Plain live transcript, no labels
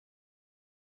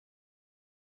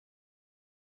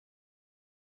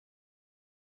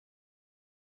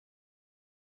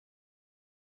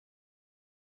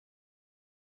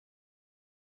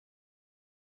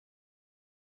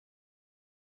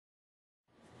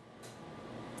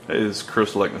Hey, this is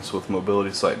Chris Likeness with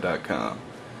MobilitySite.com.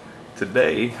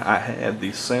 Today I have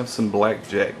the Cingular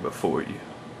Blackjack before you.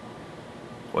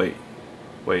 Wait,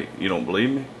 you don't believe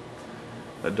me?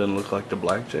 That doesn't look like the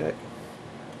Blackjack?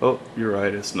 Oh, you're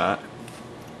right, it's not.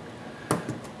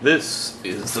 This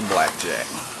is the Blackjack.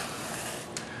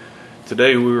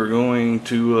 Today we were going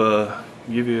to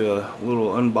give you a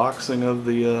little unboxing of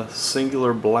the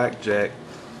Cingular Blackjack,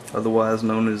 otherwise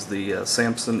known as the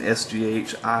Samsung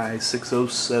SGH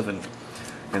i607,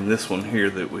 and this one here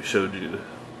that we showed you to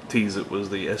tease it was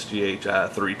the SGH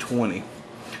i320.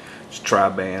 It's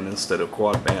tri-band instead of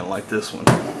quad band like this one.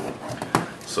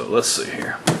 So let's see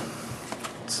here.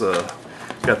 It's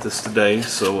got this today,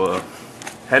 so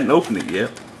hadn't opened it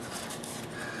yet.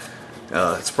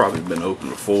 It's probably been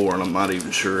opened before, and I'm not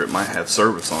even sure. It might have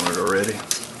service on it already.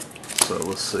 So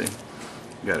let's see.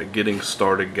 Got a getting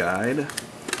started guide.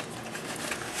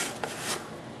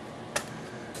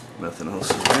 Nothing else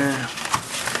in there.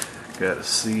 Got a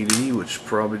CD, which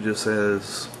probably just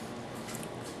has,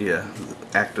 yeah,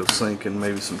 active sync and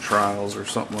maybe some trials or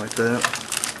something like that.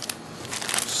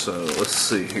 So let's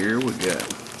see here. We got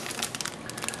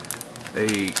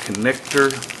a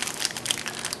connector.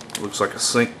 Looks like a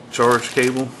sync charge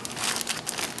cable.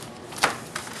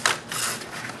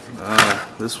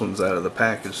 This one's out of the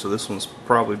package, so this one's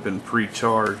probably been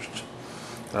pre-charged.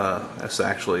 That's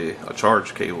actually a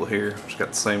charge cable here. It's got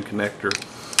the same connector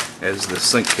as the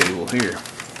sync cable here.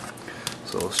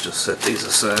 So let's just set these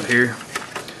aside here.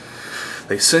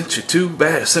 They sent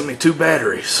me two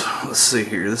batteries. Let's see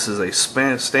here. This is a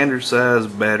standard size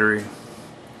battery.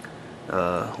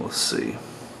 Let's see.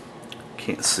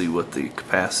 Can't see what the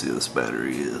capacity of this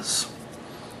battery is.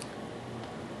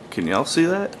 Can y'all see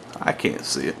that? I can't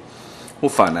see it. We'll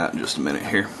find out in just a minute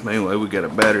here. Anyway, we got a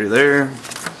battery there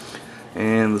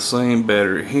and the same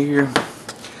battery here,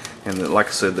 and then, like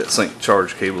I said, that sync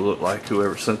charge cable looked like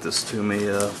whoever sent this to me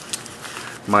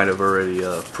might have already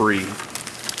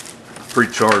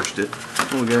pre-charged it.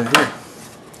 What we got here?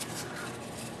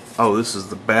 Oh, this is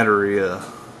the battery, a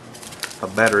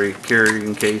battery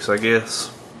carrying case, I guess.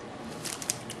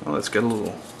 Oh, it's got a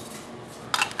little,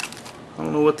 I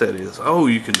don't know what that is. Oh,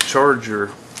 you can charge your,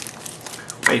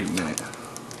 wait a minute.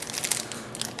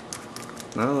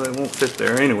 No, they won't fit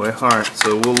there anyway. Alright,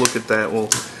 so we'll look at that. We'll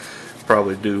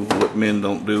probably do what men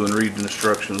don't do and read the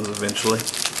instructions eventually.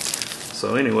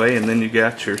 So anyway, and then you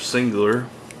got your Cingular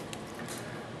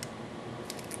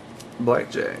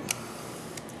Blackjack.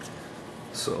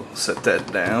 So set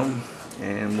that down,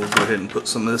 and we'll go ahead and put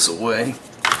some of this away.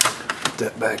 Put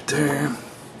that back there.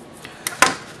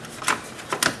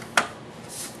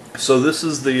 So this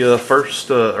is the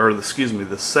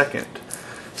the second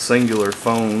Cingular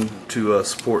phone to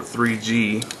support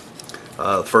 3G.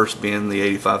 The first being the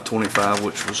 8525,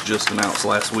 which was just announced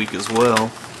last week as well.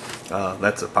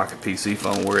 That's a pocket PC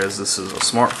phone, whereas this is a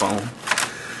smartphone.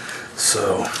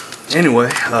 So anyway,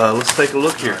 let's take a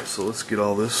look here. So let's get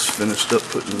all this finished up,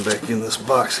 putting it back in this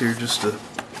box here just to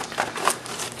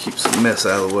keep some mess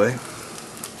out of the way.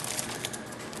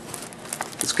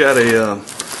 It's got a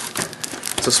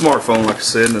it's a smartphone, like I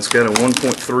said, and it's got a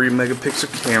 1.3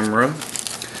 megapixel camera.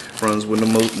 Runs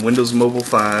Windows Mobile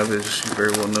 5, as you very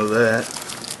well know that.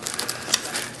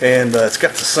 And it's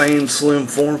got the same slim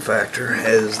form factor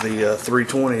as the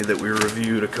 320 that we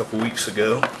reviewed a couple weeks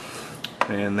ago.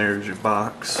 And there's your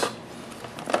box.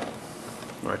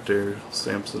 Right there,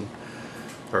 Samsung,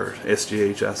 or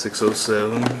SGH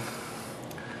i607.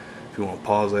 If you want to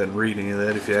pause that and read any of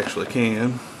that, if you actually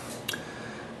can.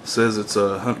 It says it's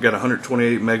got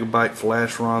 128 megabyte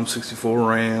flash ROM, 64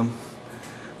 RAM.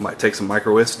 Might take some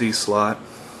micro SD slot.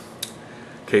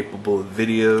 Capable of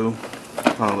video,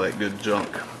 all that good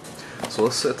junk. So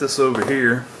let's set this over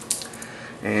here,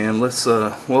 and let's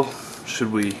well,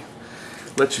 should we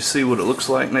let you see what it looks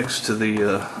like next to the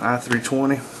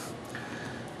i320?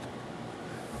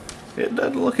 It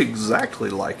doesn't look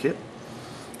exactly like it.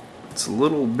 It's a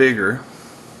little bigger,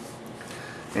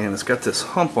 and it's got this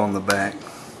hump on the back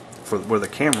for where the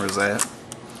camera's at.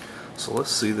 So let's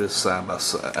see this side by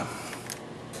side.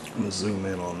 I'm going to zoom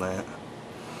in on that.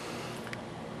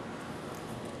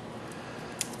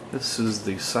 This is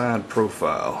the side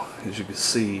profile. As you can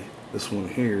see, this one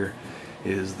here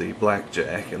is the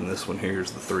Blackjack, and this one here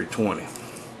is the 320.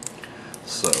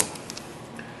 So,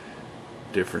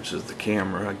 difference is the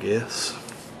camera, I guess.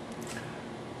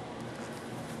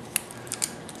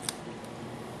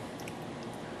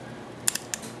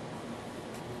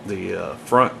 The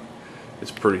front is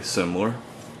pretty similar,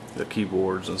 the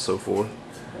keyboards and so forth.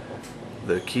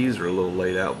 The keys are a little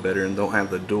laid out better and don't have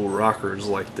the dual rockers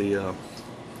like the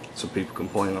some people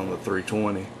complain on the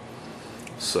 320.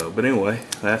 So, but anyway,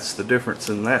 that's the difference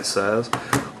in that size.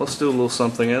 Let's do a little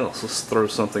something else. Let's throw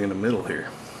something in the middle here.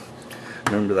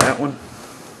 Remember that one?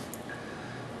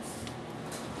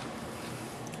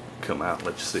 Come out and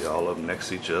let you see all of them next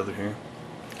to each other here.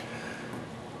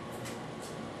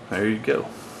 There you go.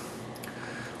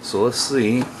 So let's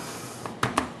see, a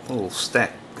little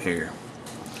stack here.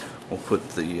 We'll put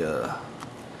the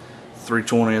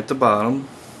 320 at the bottom,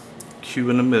 Q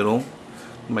in the middle,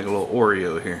 make a little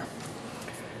Oreo here.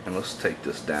 And let's take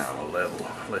this down a level,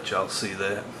 let y'all see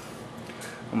that.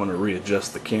 I'm going to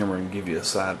readjust the camera and give you a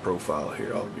side profile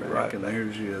here. I'll be right. And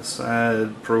there's your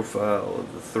side profile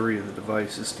of the three of the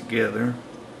devices together.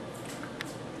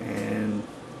 And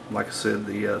like I said,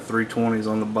 the 320 is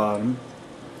on the bottom,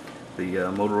 the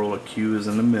Motorola Q is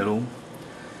in the middle,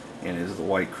 and is the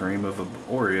white cream of an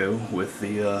Oreo with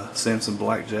the Cingular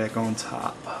Blackjack on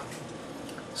top.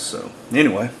 So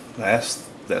anyway, that's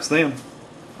them.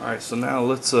 Alright, so now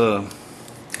let's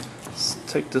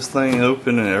take this thing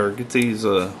open or get these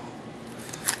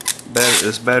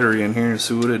this battery in here and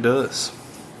see what it does.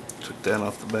 Took that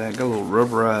off the back. Got a little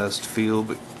rubberized feel,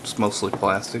 but it's mostly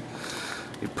plastic.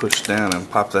 You push down and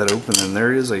pop that open, and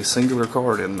there is a Cingular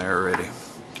card in there already.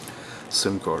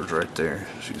 SIM card's right there.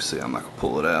 As you can see, I'm not gonna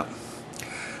pull it out.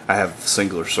 I have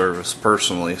Cingular service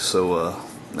personally, so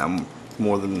I'm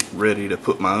more than ready to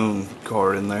put my own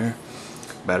card in there.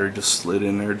 Battery just slid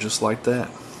in there just like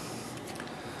that.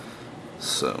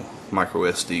 So micro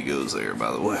SD goes there,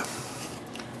 by the way,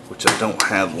 which I don't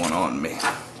have one on me.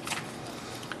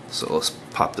 So let's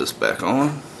pop this back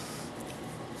on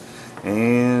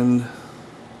and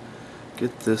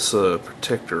get this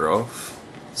protector off.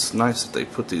 It's nice that they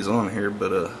put these on here,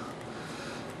 but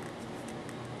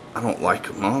I don't like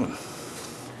them on.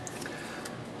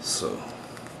 So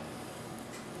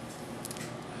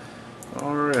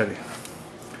alrighty,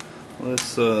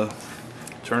 let's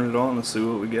turn it on and see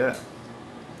what we got.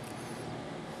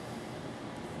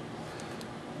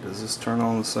 Does this turn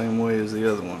on the same way as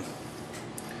the other one?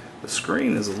 The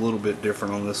screen is a little bit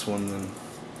different on this one than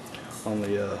on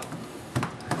the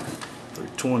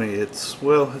 320. It's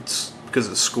because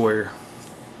it's square.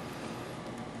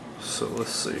 So let's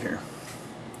see here.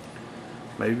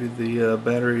 Maybe the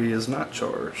battery is not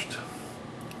charged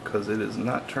because it is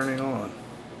not turning on.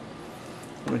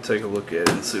 Let me take a look at it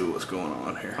and see what's going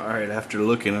on here. Alright, after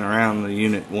looking around the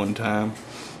unit one time,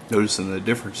 noticing the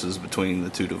differences between the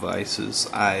two devices,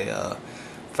 I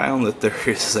found that there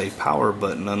is a power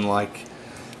button. Unlike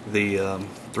the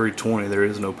 320, there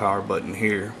is no power button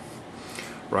here.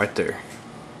 Right there.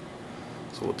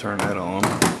 So we'll turn that on.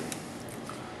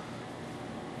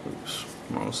 Oops,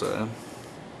 wrong side.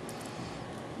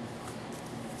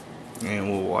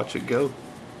 And we'll watch it go.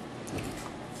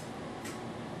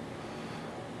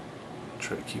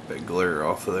 Try to keep that glare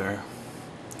off of there.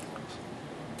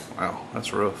 Wow,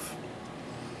 that's rough.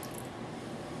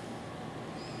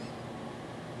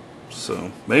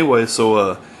 So anyway,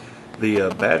 so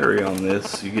the battery on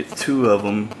this, you get two of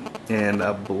them, and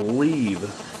I believe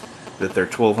that they're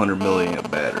 1200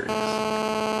 milliamp batteries.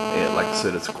 And like I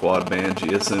said, it's a quad band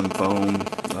GSM phone.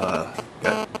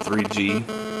 Got 3G,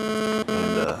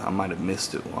 and I might have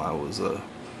missed it while I was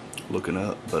looking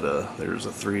up, but there's a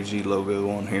 3G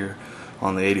logo on here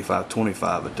on the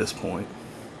 8525 at this point.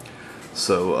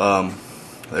 So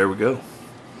there we go.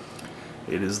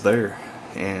 It is there,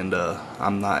 and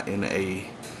I'm not in a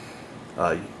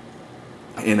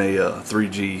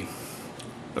 3G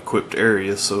equipped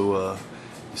area, so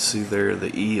you see there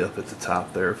the E up at the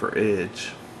top there for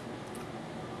Edge.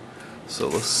 So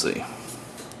let's see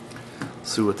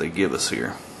what they give us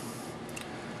here.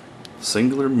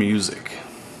 Cingular Music,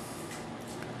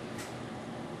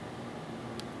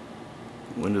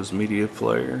 Windows Media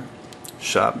Player,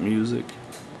 Shop Music,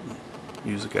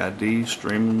 Music ID,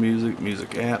 Streaming Music, Music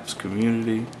Apps,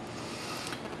 Community.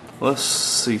 Let's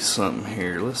see something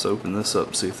here. Let's open this up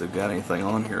and see if they've got anything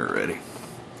on here already.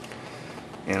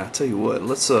 And I tell you what,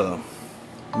 let's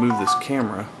move this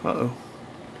camera. Uh-oh.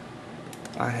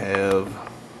 I have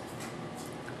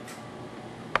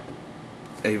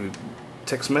a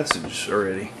text message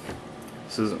already.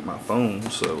 This isn't my phone,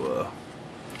 so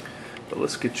but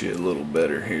let's get you a little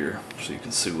better here so you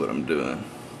can see what I'm doing.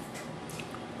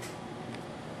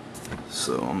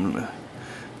 So I'm gonna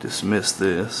dismiss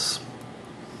this,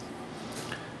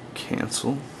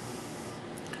 cancel,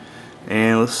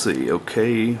 and let's see.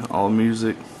 Okay, all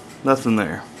music, nothing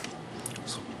there.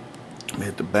 So I'm gonna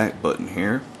hit the back button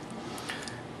here,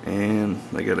 and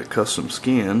they got a custom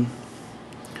skin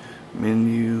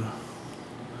menu.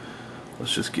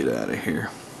 Let's just get out of here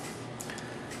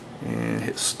and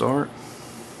hit start.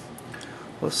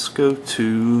 let's go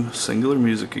to Cingular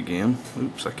Music again.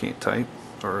 Oops, I can't type,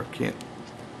 or I can't.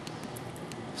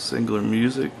 Cingular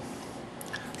Music.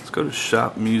 Let's go to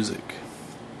Shop Music.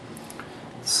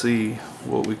 See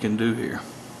what we can do here.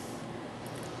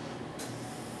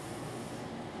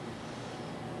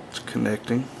 It's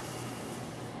connecting.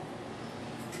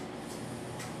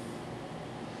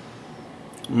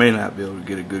 May not be able to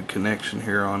get a good connection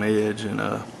here on Edge, and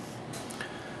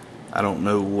I don't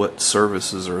know what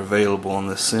services are available on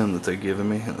this sim that they're giving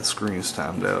me, and the screen's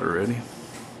timed out already.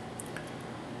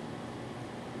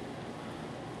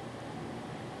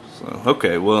 So,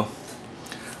 okay, well,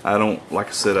 like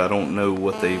I said, I don't know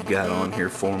what they've got on here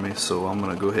for me, so I'm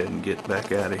going to go ahead and get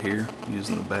back out of here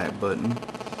using the back button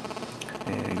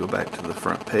and go back to the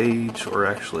front page, or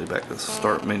actually back to the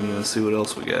start menu, and see what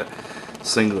else we got.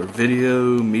 Cingular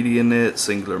Video, MediaNet,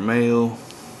 Cingular Mail,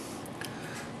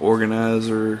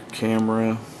 Organizer,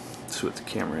 Camera. Let's see what the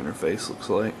camera interface looks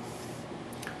like.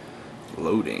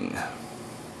 Loading.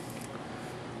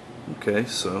 Okay,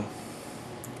 so,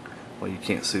 well, you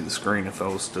can't see the screen if I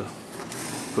was to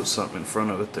put something in front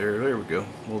of it there. There we go.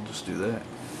 We'll just do that.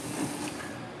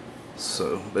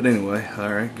 So, but anyway,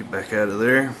 alright, get back out of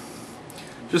there.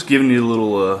 Just giving you a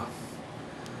little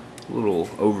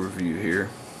overview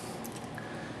here.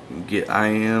 You can get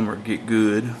IM or get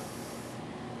good.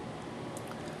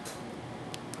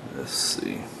 Let's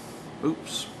see.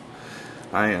 Oops.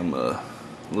 I am a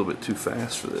little bit too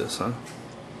fast for this, huh?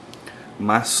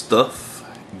 My Stuff,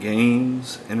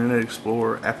 Games, Internet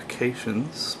Explorer,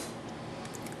 Applications.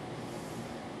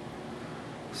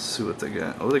 Let's see what they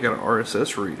got. Oh, they got an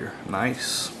RSS reader.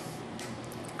 Nice.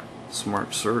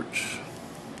 Smart Search.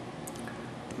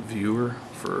 Viewer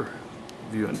for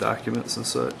viewing documents and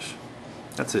such.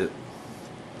 That's it.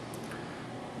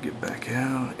 Get back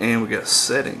out. And we got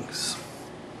settings.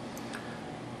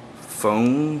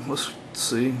 Phone. Let's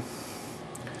see.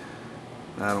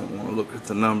 I don't want to look at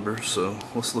the numbers, so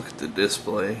let's look at the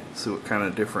display. See what kind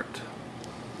of different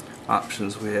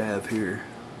options we have here.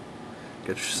 Got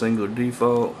your Cingular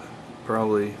default.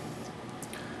 Probably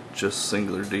just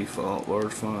Cingular default.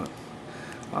 Large font.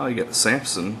 Oh, you got the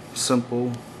Samsung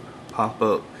simple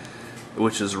pop-up,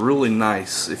 which is really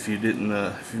nice. If you didn't,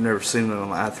 if you've never seen it on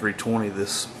the i320,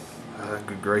 this,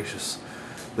 good gracious,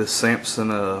 this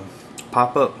Samsung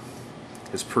pop-up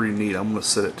is pretty neat. I'm going to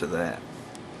set it to that,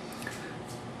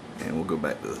 and we'll go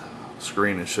back to the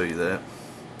screen and show you that.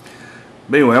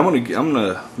 But anyway, I'm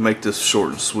gonna make this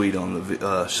short and sweet on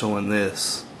the showing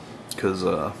this, because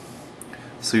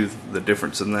see the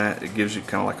difference in that. It gives you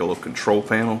kind of like a little control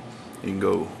panel. You can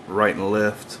go right and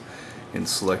left and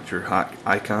select your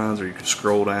icons, or you can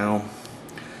scroll down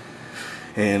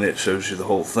and it shows you the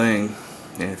whole thing.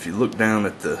 And if you look down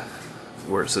at the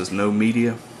where it says no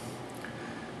media,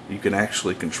 you can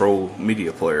actually control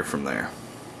media player from there.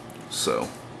 So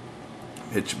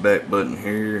hit your back button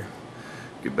here,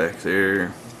 get back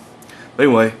there. But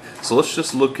anyway, so let's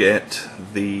just look at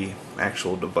the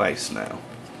actual device now.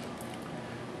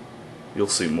 You'll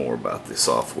see more about the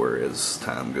software as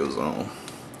time goes on.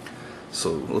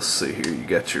 So let's see here. You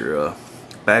got your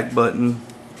back button.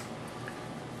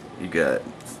 You got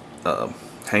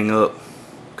hang up,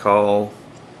 call,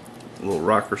 a little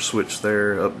rocker switch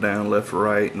there, up, down, left,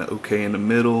 right, and the OK in the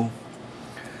middle.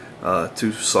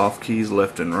 Two soft keys,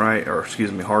 left and right, or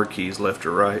excuse me, hard keys, left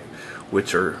or right,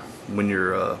 which are when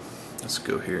you're let's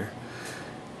go here.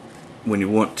 When you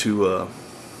want to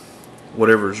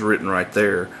whatever's written right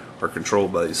there are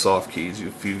controlled by these soft keys.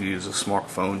 If you use a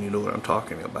smartphone, you know what I'm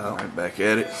talking about. Right, back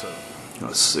at it. So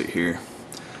let's see here.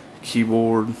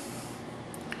 Keyboard.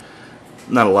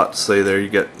 Not a lot to say there. You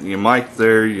got your mic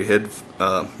there, your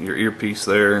your earpiece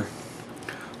there.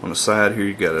 On the side here,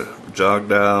 you got a jog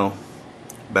dial,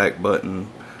 back button,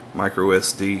 micro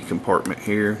SD compartment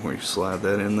here where you slide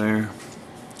that in there.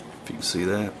 If you can see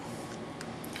that.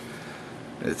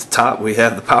 At the top, we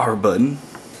have the power button.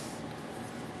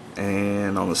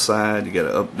 And on the side you got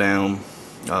an up down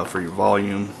for your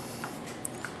volume.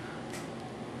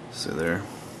 See there.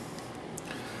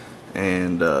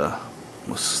 And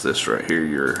what's this right here?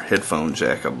 Your headphone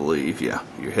jack, I believe. Yeah,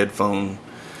 your headphone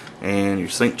and your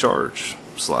sync charge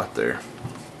slot there.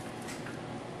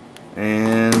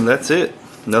 And that's it.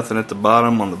 Nothing at the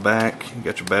bottom. On the back you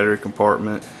got your battery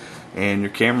compartment and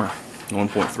your camera,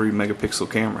 1.3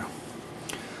 megapixel camera.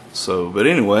 So, but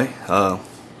anyway,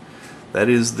 that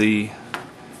is the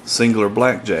Cingular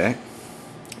Blackjack,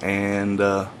 and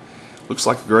looks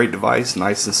like a great device,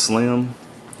 nice and slim,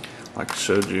 like I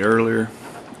showed you earlier,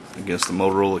 against the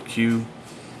Motorola Q.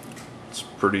 It's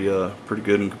pretty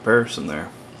good in comparison there.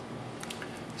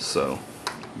 So,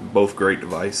 both great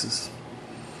devices.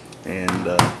 And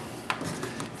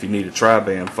if you need a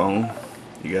tri-band phone,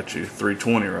 you got your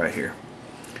 320 right here.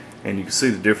 And you can see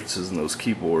the differences in those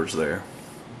keyboards there.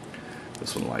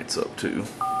 This one lights up too.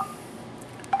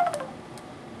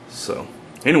 So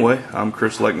anyway, I'm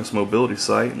Chris Likeness Mobility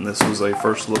Site, and this was a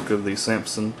first look of the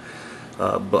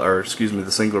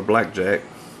the Cingular Blackjack,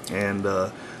 and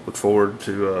look forward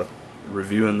to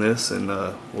reviewing this, and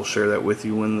we'll share that with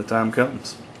you when the time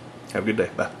comes. Have a good day.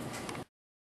 Bye.